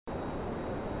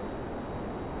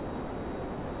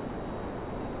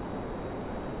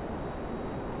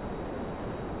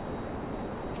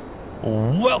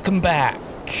Welcome back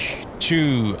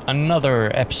to another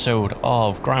episode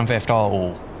of Grand Theft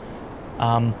Auto.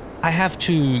 I have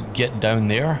to get down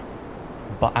there,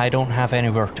 but I don't have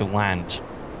anywhere to land.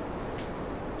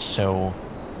 So,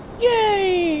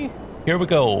 yay! Here we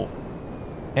go.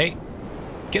 Hey,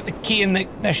 get the key in the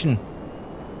ignition.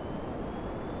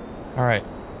 Alright.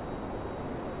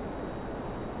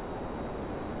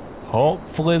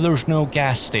 Hopefully there's no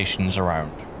gas stations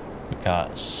around,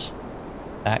 because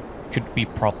that could be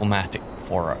problematic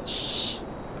for us.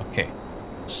 Okay,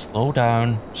 slow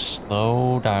down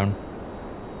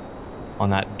on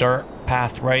that dirt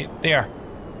path right there,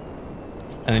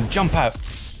 and then jump out.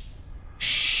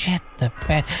 Shit the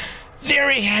bed. There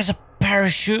he has a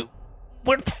parachute.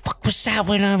 Where the fuck was that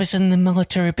when I was in the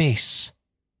military base?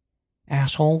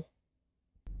 Asshole.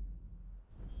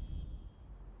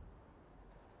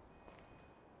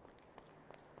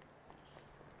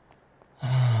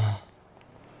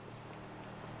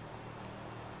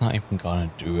 Not even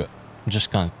gonna do it. I'm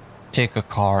just gonna take a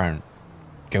car and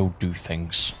go do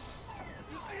things.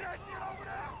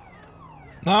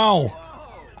 No!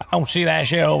 I don't see that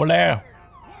shit over there.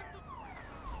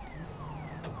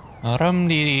 Rum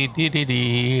dee dee dee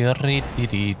dee dee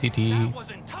dee dee dee. That was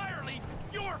entirely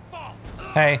your fault.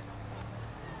 Hey.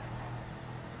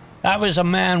 That was a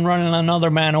man running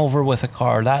another man over with a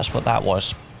car. That's what that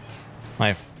was.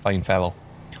 My fine fellow.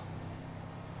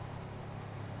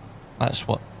 That's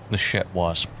what the shit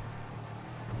was.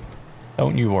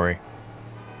 Don't you worry.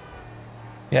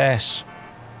 Yes.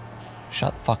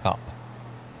 Shut the fuck up.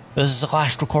 This is the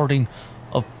last recording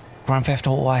of Grand Theft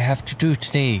Auto I have to do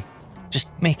today. Just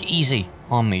make it easy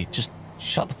on me. Just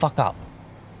shut the fuck up.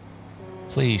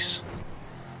 Please.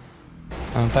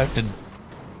 I'm about to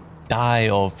die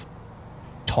of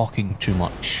talking too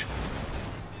much.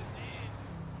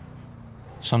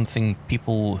 Something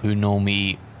people who know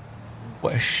me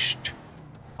wished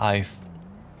I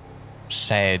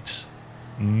said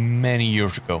many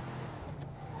years ago.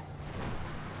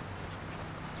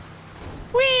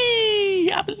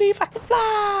 Whee! I believe I can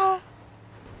fly!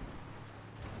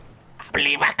 I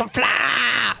believe I can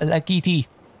fly! Like E.T.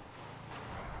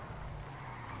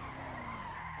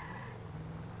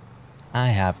 I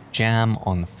have jam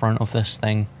on the front of this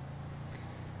thing.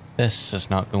 This is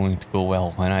not going to go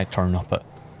well when I turn up at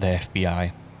the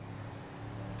FBI.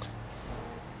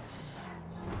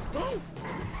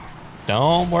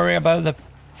 Don't worry about the...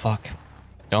 Fuck.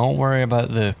 Don't worry about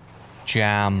the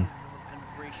jam.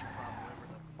 Immigration problem, whatever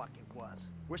the fuck it was.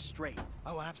 We're straight.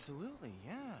 Oh, absolutely.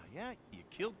 Yeah. You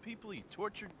killed people, you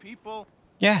tortured people.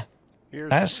 Yeah.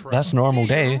 That's normal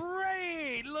day.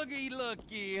 Great!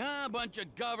 Looky, huh? Bunch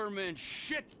of government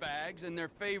shitbags and their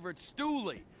favorite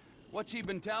stoolie. What's he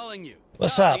been telling you?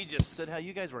 What's up? He just said how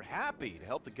you guys were happy to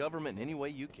help the government in any way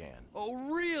you can. Oh,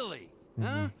 really?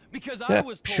 Huh? Because Yeah, I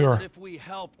was told sure. that if we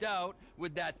helped out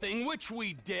with that thing, which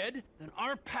we did, then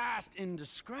our past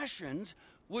indiscretions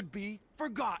would be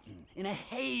forgotten in a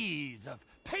haze of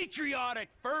patriotic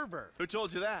fervor. Who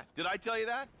told you that? Did I tell you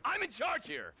that? I'm in charge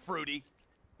here, Fruity.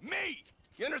 Me!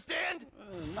 You understand?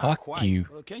 Fuck you.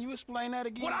 Can you explain that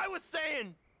again? What I was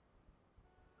saying!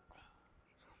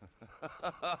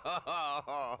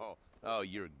 Oh,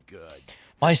 you're good.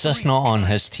 Why is this not on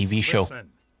his TV show?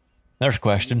 Listen, There's a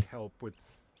question. help with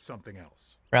something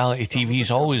else. Reality TV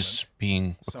is always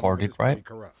being Some of it recorded, is pretty right?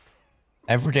 corrupt.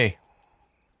 Every day.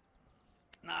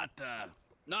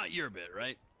 Not your bit,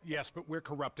 right? Yes, but we're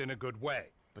corrupt in a good way.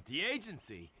 But the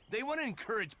agency, they want to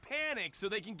encourage panic so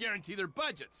they can guarantee their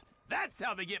budgets. That's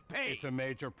how they get paid. It's a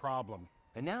major problem.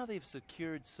 And now they've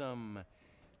secured some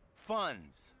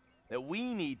funds that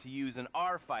we need to use in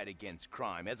our fight against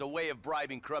crime as a way of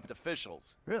bribing corrupt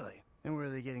officials. Really? And where are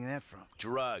they getting that from?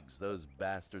 Drugs. Those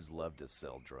bastards love to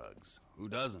sell drugs. Who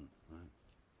doesn't? Right?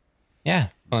 Yeah,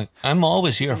 like, I'm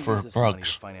always here They for use this money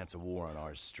drugs. to finance a war on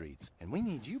our streets. And we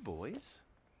need you boys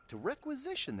to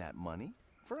requisition that money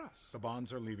for us. The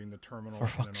bonds are leaving the terminal For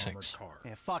in an fuck's armored sakes. car.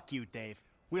 Yeah, fuck you, Dave.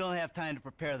 We don't have time to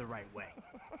prepare the right way.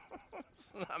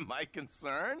 It's not my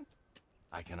concern.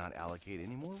 I cannot allocate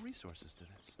any more resources to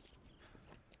this.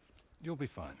 You'll be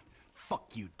fine.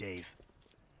 Fuck you, Dave.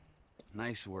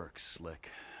 Nice work, Slick.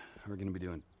 We're gonna be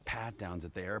doing pat-downs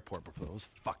at the airport before those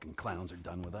fucking clowns are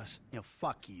done with us. You know,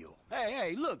 fuck you.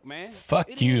 Hey, look, man. Fuck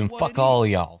It you is and what fuck it all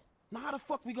is. y'all. Now, how the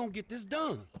fuck we gonna get this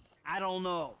done? I don't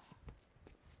know.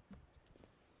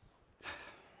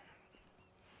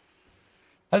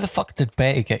 How the fuck did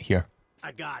Betty get here?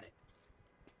 I got it.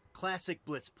 Classic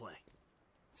blitz play.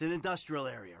 It's an industrial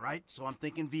area, right? So I'm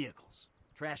thinking vehicles.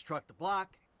 Trash truck to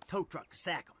block, tow truck to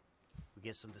sack 'em. We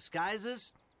get some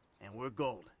disguises, and we're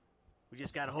golden. We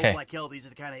just gotta Okay. hope like hell these are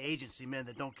the kind of agency men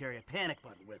that don't carry a panic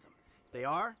button with them. If they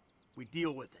are, we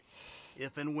deal with it.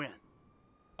 If and when.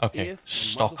 Okay, If and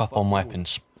stock up on motherfucking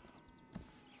weapons.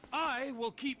 I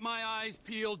will keep my eyes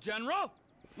peeled, General.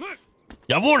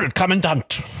 You've ordered,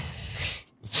 Commandant.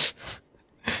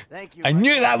 Thank you. I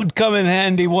knew that would come in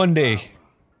handy one day.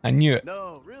 I knew it.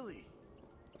 No, really.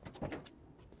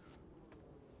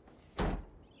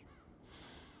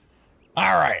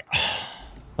 Alright.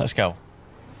 Let's go.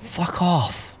 Fuck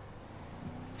off.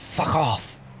 Fuck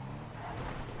off.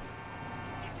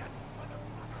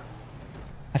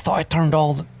 I thought I turned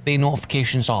all the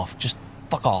notifications off. Just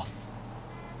fuck off.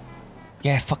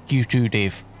 Yeah, fuck you too,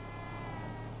 Dave.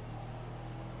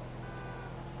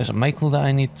 Is it Michael that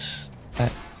I need?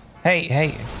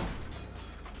 Hey.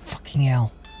 Fucking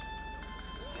hell.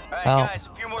 Alright, Well, guys,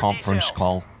 a few more conference details.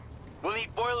 call. We'll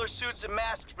need boiler suits and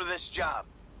masks for this job.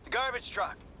 The garbage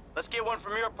truck. Let's get one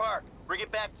from your park. Bring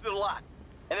it back to the lot.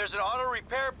 And there's an auto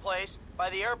repair place by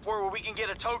the airport where we can get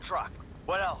a tow truck.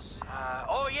 What else?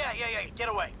 Oh yeah. Get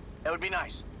away. That would be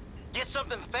nice. Get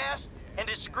something fast and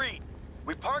discreet.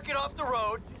 We park it off the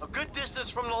road, a good distance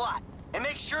from the lot. And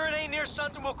make sure it ain't near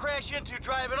something we'll crash into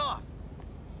driving off.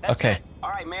 That's Okay. it. All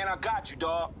right, man, I got you,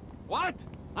 dog. What?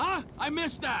 Huh? I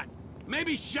missed that.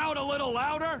 Maybe shout a little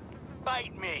louder?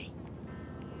 Bite me.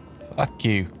 Fuck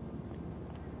you.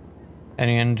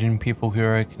 Any Indian people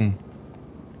here I can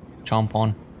chomp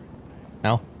on?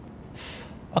 No?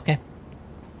 Okay.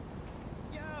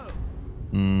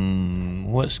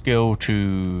 Let's go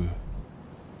to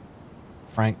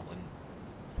Franklin.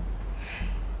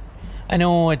 I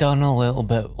know I done a little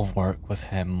bit of work with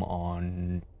him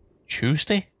on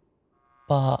Tuesday,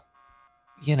 but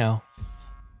you know,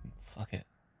 fuck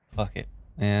it,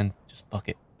 man, just fuck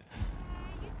it.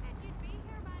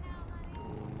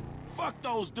 Fuck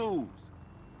those dudes.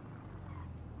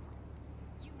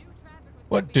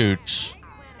 What dudes?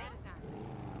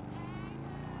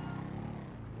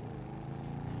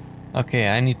 Okay,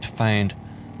 I need to find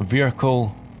a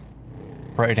vehicle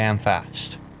pretty damn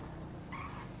fast.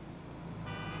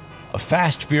 A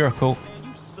fast vehicle. Man,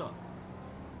 you suck.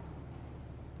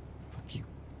 Fuck you.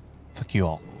 Fuck you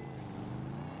all.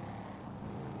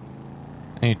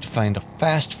 I need to find a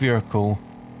fast vehicle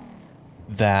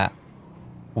that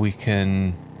we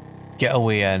can get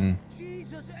away in.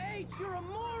 Jesus H, you're a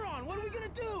moron! What are we gonna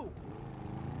do?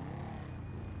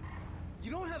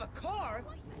 You don't have a car?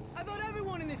 I thought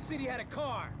everyone in this city had a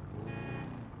car.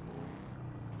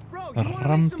 Bro, you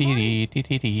wanna make some money? Get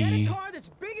a car that's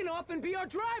big enough and be our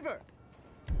driver.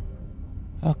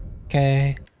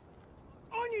 Okay.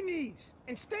 On your knees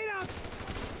and stay down.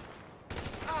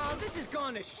 Oh, this is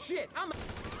gone to shit.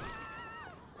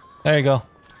 There you go.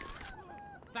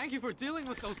 Thank you for dealing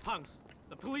with those punks.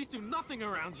 The police do nothing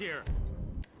around here.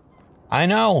 I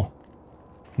know.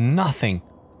 Nothing.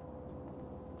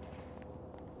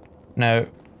 Now,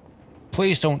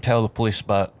 please don't tell the police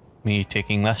about me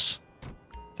taking this.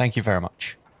 Thank you very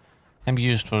much. Can be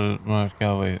used for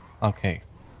go away. Okay.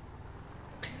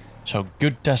 So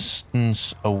good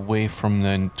distance away from the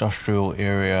industrial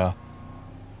area,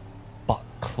 but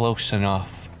close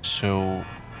enough so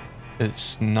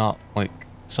it's not like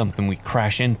something we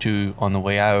crash into on the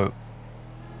way out.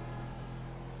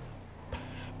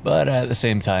 But at the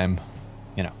same time,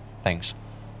 you know, things.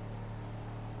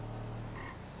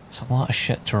 It's a lot of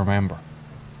shit to remember.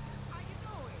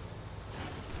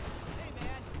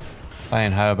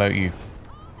 Fine, how about you?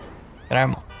 Get out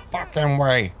of my fucking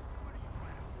way.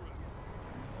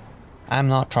 I'm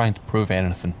not trying to prove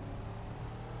anything.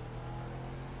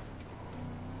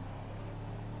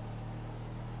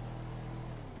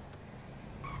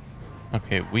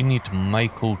 Okay, we need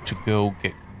Michael to go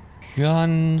get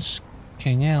guns.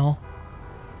 King L.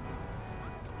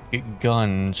 Get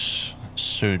guns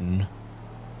soon.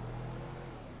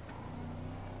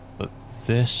 But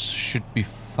this should be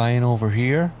fine over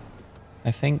here,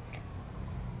 I think.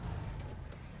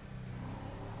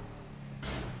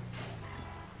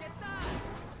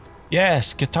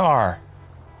 Yes, guitar.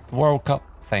 World Cup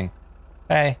thing.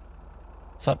 Hey.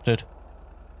 What's up, dude?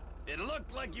 It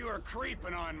looked like you were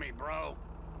creeping on me, bro.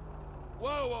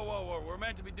 Whoa. We're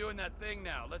meant to be doing that thing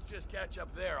now. Let's just catch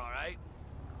up there, all right?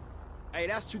 Hey,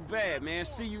 that's too bad, man.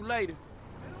 See you later.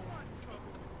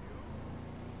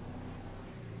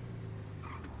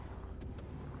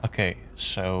 Okay,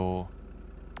 so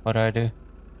what do I do?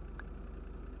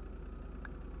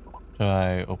 Do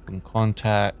I open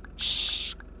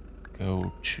contacts?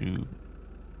 Go to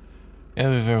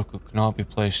every vehicle cannot be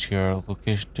placed here.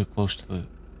 Location too close to the.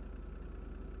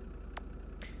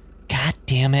 God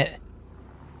damn it!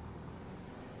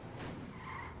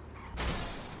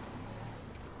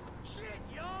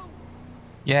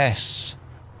 Yes.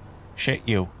 Shit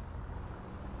you.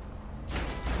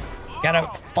 Get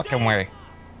out fucking way.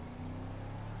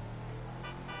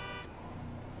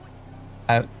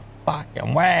 Out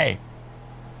fucking way.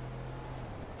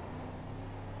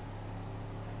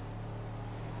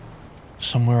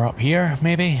 Somewhere up here,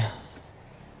 maybe?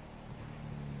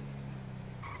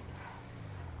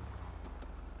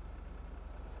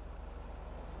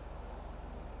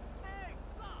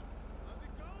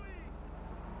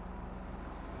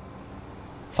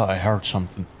 Thought I heard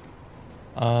something.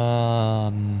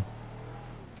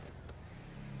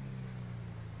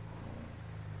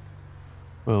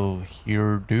 Will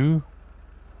here do?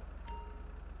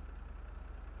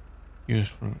 Use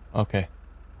for okay.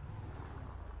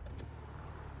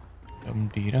 Dum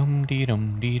dee dum dee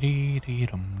dum dee dee dee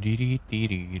dum dee dee dee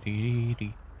dee dee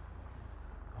dee.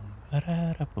 Bum ba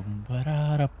da da bum ba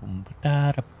da da bum ba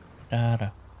da da da da.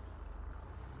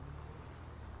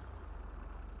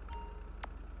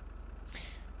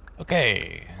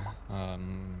 Okay.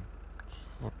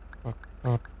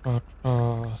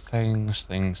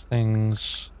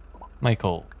 Things.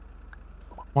 Michael.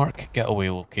 Mark getaway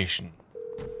location.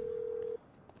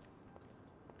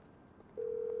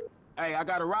 Hey, I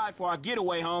got a ride for our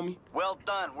getaway, homie. Well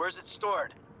done. Where's it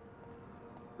stored?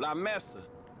 La Mesa.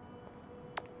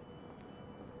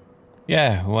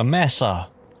 Yeah, La Mesa.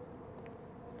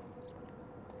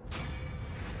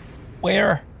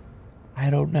 Where? I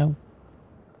don't know.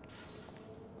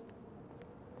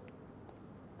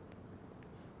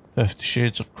 50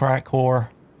 Shades of Crack Whore.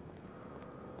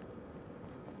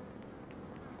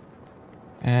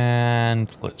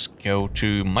 And let's go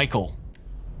to Michael.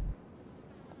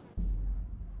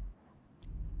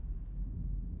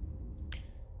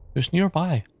 Who's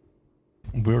nearby?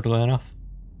 Weirdly enough.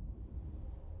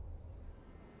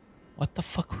 What the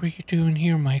fuck were you doing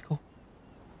here, Michael?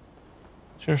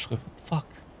 Seriously, what the fuck?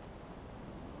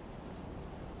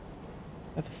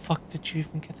 How the fuck did you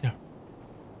even get there?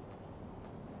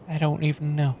 I don't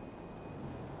even know.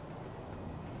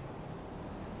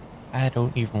 I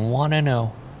don't even want to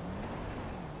know.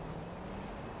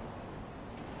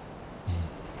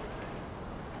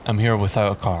 I'm here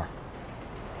without a car.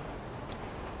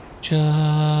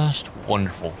 Just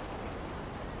wonderful.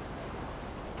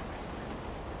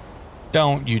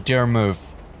 Don't you dare move.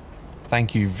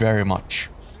 Thank you very much.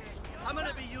 I'm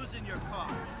gonna be using your car.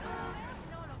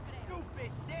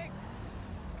 Stupid dick.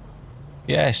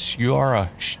 Yes, you are a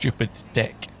stupid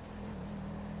dick.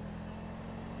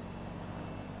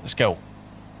 Let's go.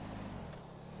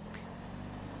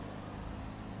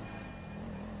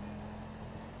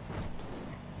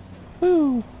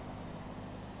 Woo.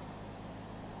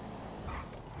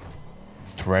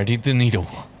 Threaded the needle.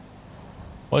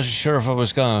 Wasn't sure if I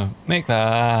was gonna make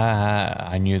that.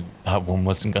 I knew that one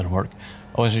wasn't gonna work.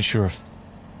 I wasn't sure if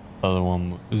the other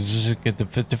one was get the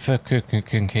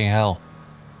fucking hell.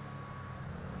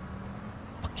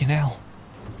 Fucking hell.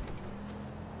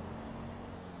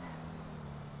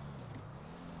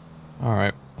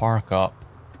 Alright, park up.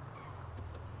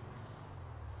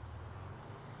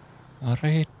 Ah,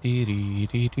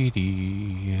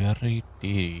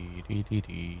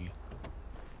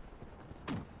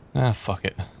 fuck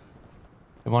it.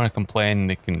 They want to complain,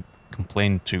 they can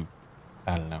complain to,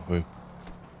 I don't know who. You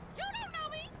don't know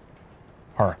me.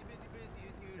 Her.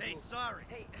 Hey, sorry.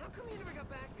 Hey, how come you never got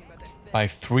back to me about that? By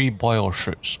 3 boiler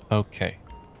chutes. Okay.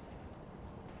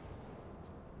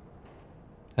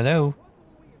 Hello?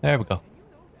 There we go.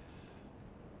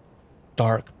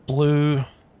 Dark blue,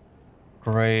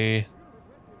 grey,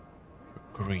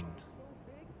 green.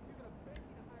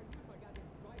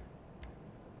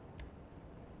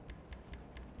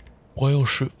 Oil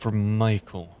chute for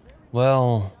Michael.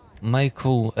 Well,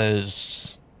 Michael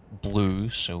is blue,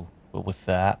 so go with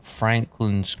that.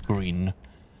 Franklin's green.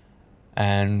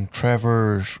 And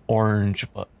Trevor's orange,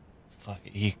 but fuck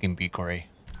it, he can be grey.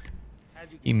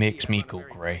 He makes me go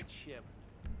grey.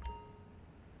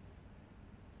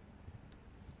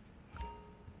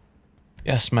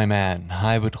 Yes, my man,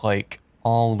 I would like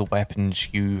all the weapons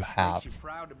you have. Makes you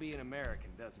proud to be an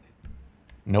American, doesn't it?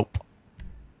 Nope.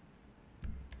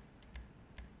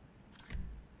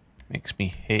 Makes me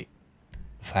hate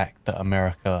the fact that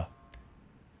America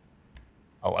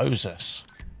allows this.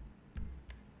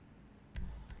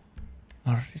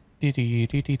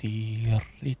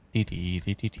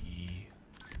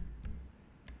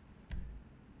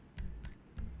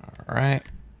 Alright.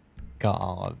 Got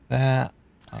all of that.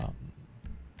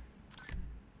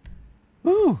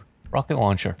 Woo! Rocket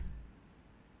launcher.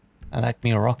 I like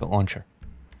me a rocket launcher.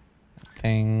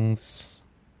 Things.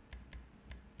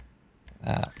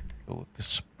 That. Go with the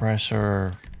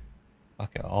suppressor.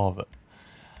 Fuck it, all of it.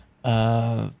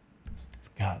 Got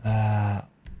that.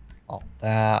 All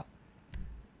that.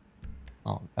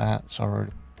 All that's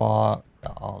already bought.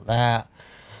 Got all that.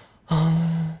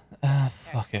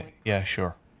 Fuck it. Yeah,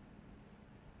 sure.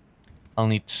 I'll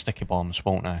need sticky bombs,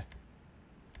 won't I?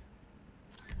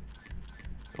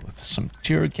 Go with some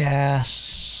tear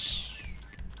gas.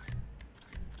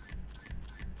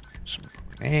 Some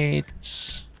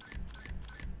grenades.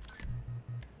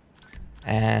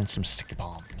 And some sticky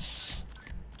bombs.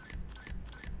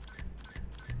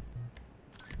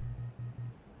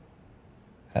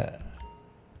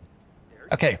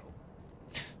 Okay.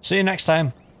 See you next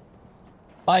time.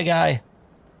 Bye, guy.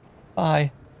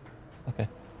 Bye. Okay.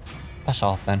 Pass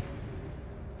off then.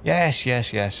 Yes,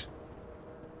 yes, yes.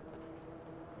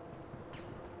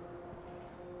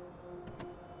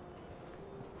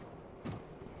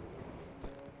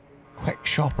 Quick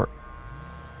shopper.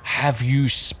 Have you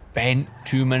spent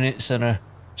 2 minutes in a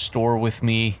store with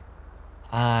me?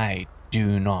 I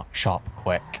do not shop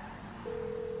quick.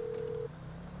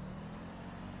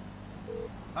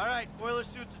 All right, boiler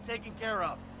suits are taken care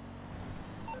of.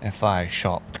 If I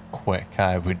shopped quick,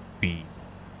 I would be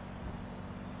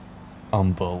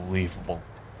unbelievable.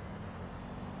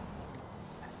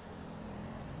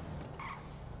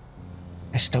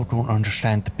 I still don't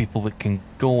understand the people that can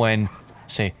go in,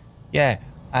 say, yeah,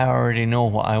 I already know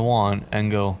what I want, and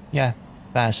go, yeah,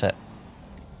 that's it.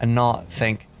 And not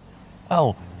think,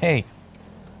 oh, hey,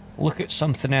 look at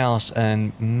something else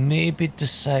and maybe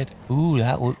decide, ooh,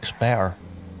 that looks better.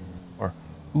 Or,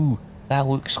 ooh, that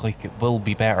looks like it will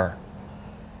be better.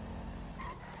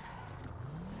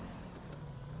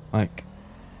 Like,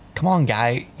 come on,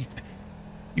 guy.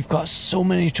 You've got so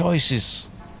many choices.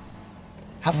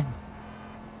 Have a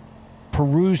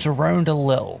peruse around a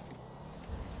little.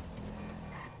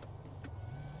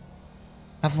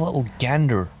 Have a little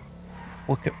gander.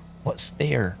 Look at what's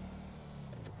there.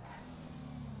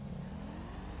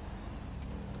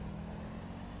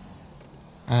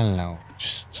 I don't know,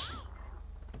 just...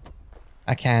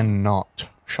 I cannot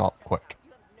shop quick.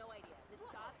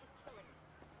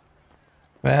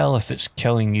 Well, if it's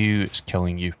killing you, it's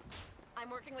killing you. I'm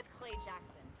working with Clay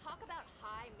Jackson. Talk about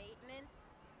high maintenance.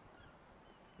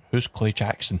 Who's Clay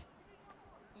Jackson?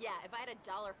 Yeah, if I had $1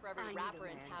 for every rapper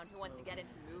in town who wants to get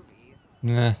into movies.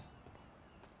 Nah.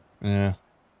 Yeah.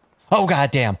 Oh,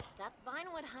 goddamn. That's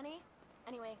Vinewood, honey.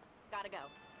 Anyway, gotta go.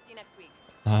 See you next week.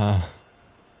 Diet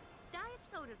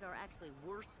sodas are actually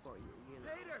worse for you, you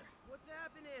know. Later, what's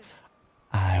happening?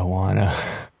 I wanna...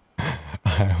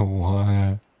 I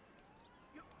wanna...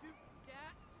 Dude,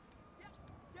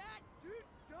 Dad, dude,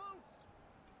 don't.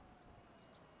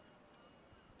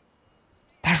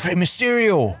 That's Rey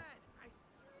Mysterio! Dad, I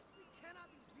seriously cannot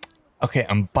be dealing with Okay,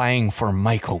 I'm buying for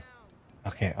Michael.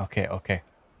 Okay.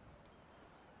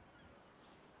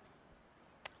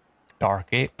 Dark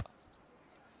Ape.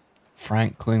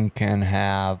 Franklin can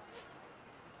have...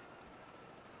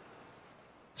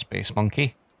 Space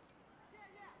Monkey.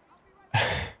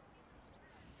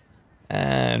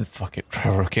 And fuck it,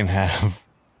 Trevor can have...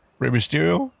 Rey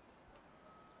Mysterio?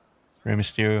 Rey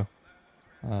Mysterio.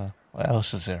 What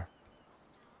else is there?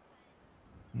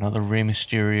 Another Rey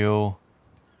Mysterio.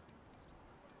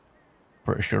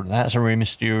 Pretty sure that's a Rey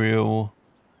Mysterio.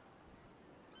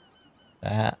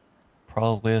 That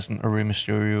probably isn't a Rey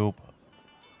Mysterio, but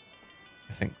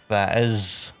I think that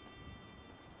is.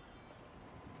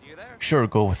 You there? Sure,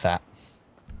 go with that.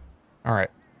 Alright.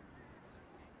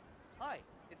 Hi,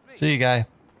 it's me. See you, guy.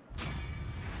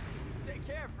 Take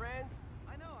care, friend.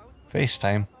 I know, I was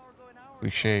FaceTime.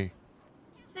 Cliche.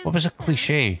 What was a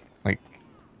cliche? Like,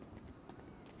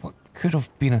 what could have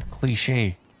been a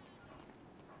cliche?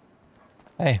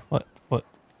 Hey, what?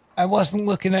 I wasn't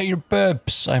looking at your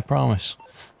boobs, I promise.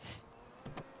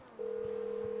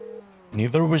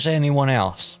 Neither was anyone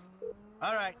else.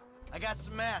 All right, I got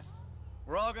some masks.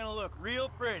 We're all gonna look real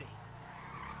pretty.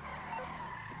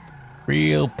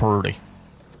 Real pretty.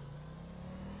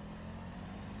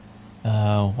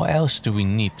 What else do we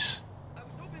need? I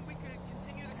was hoping we could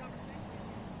continue the conversation.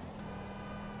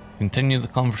 Continue the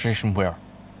conversation where?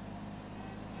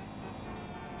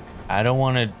 I don't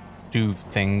want to do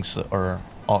things that are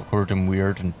awkward and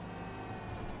weird and...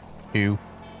 Ew.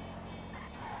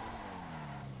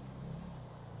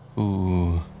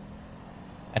 Ooh.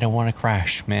 I don't want to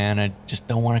crash, man. I just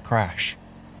don't want to crash.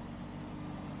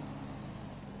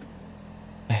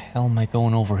 The hell am I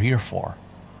going over here for?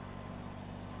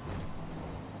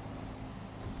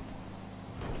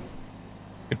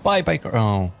 Goodbye, biker.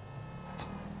 Oh.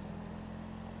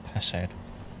 Pisshead.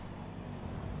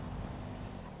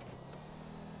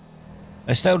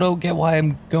 I still don't get why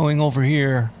I'm going over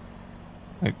here.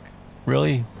 Like,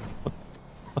 really?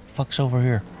 Fuck's over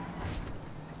here?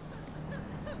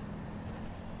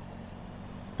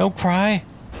 Don't cry.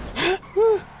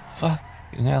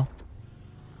 Fucking hell.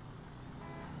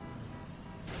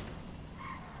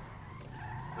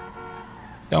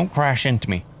 Don't crash into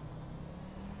me.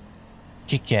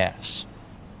 Kick ass.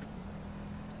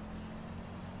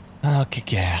 Oh,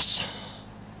 kick ass.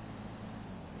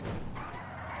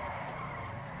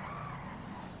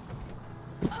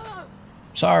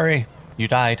 Sorry, you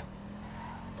died.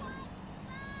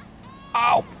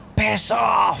 Oh, piss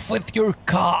off with your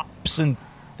cops and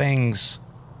things.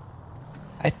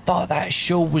 I thought that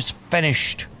show was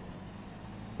finished,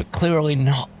 but clearly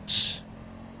not.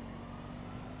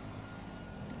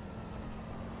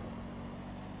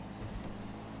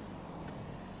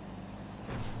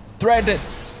 Thread it,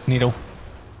 needle.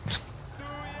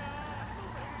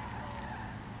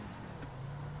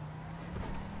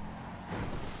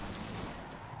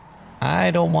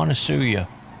 I don't want to sue you.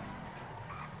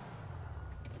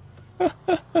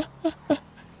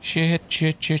 Shit.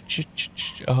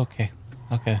 Okay.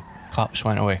 Cops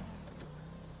went away.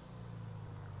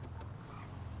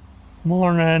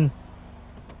 Morning.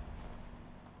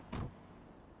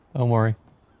 Don't worry.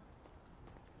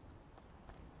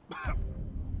 Do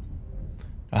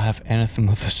I have anything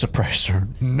with a suppressor?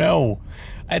 No.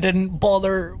 I didn't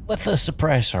bother with a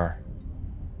suppressor.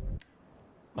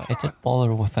 But I did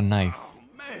bother with a knife. Oh,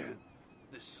 man.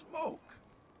 The smoke.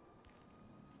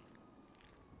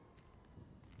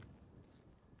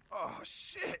 Oh,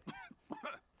 shit.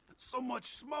 So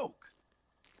much smoke.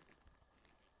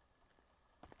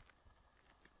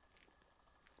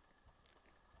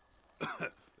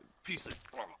 Piece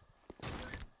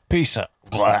of...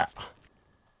 Blah.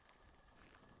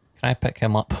 Can I pick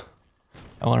him up?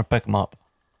 I want to pick him up.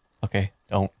 Okay,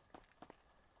 don't.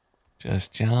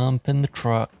 Just jump in the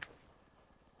truck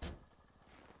and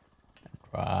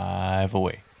drive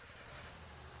away.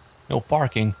 No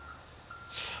parking.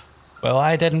 Well,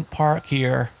 I didn't park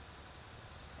here.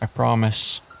 I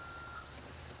promise.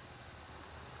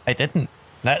 I didn't.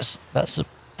 That's a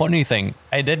funny thing.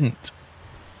 I didn't.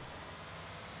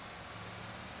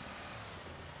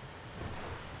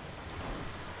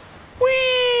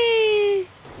 Whee!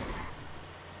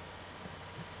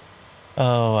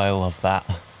 Oh, I love that.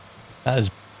 That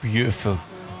is beautiful.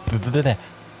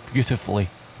 Beautifully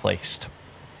placed.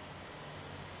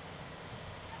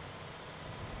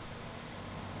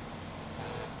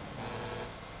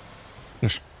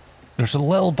 There's a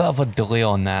little bit of a delay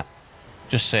on that.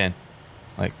 Just saying.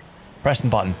 Like, press the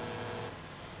button.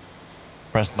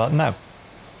 Press the button now.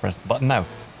 Press the button now.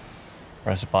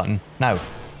 Press the button now.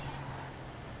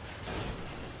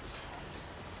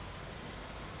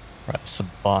 Press the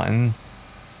button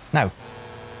now.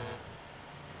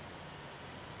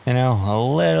 You know, a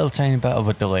little tiny bit of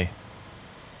a delay.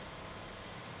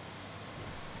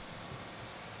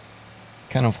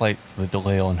 Kind of like the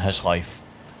delay on his life.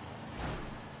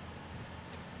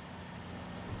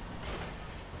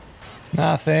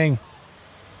 Nothing.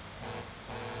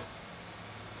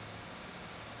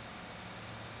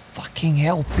 Fucking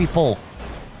hell, people.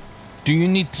 Do you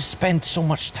need to spend so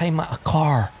much time at a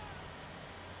car?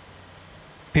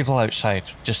 People outside,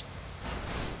 just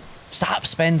stop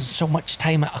spending so much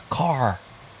time at a car.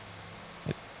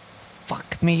 Like,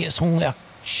 fuck me, it's only a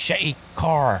shitty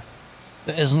car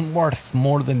that isn't worth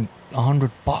more than $100.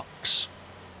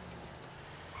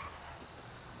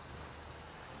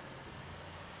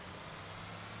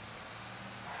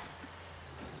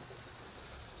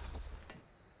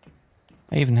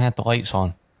 I even had the lights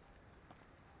on.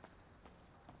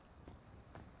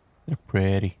 They're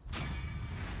pretty.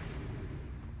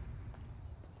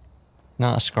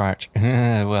 Not a scratch.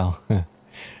 Well.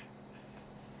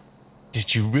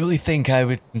 Did you really think I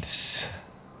would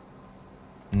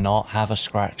not have a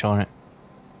scratch on it?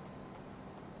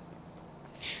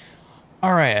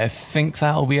 Alright, I think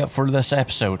that'll be it for this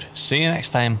episode. See you next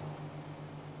time.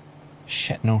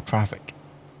 Shit, no traffic.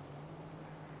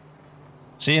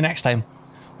 See you next time.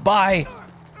 Bye!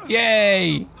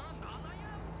 Yay!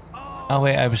 Oh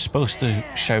wait, I was supposed to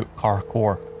shout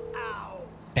parkour.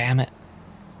 Damn it.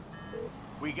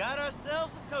 We got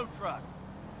ourselves a tow truck.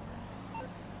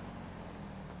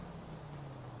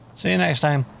 See you next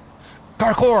time.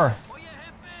 Parkour!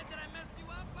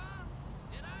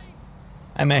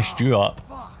 I messed you up.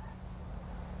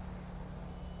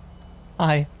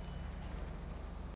 Hi.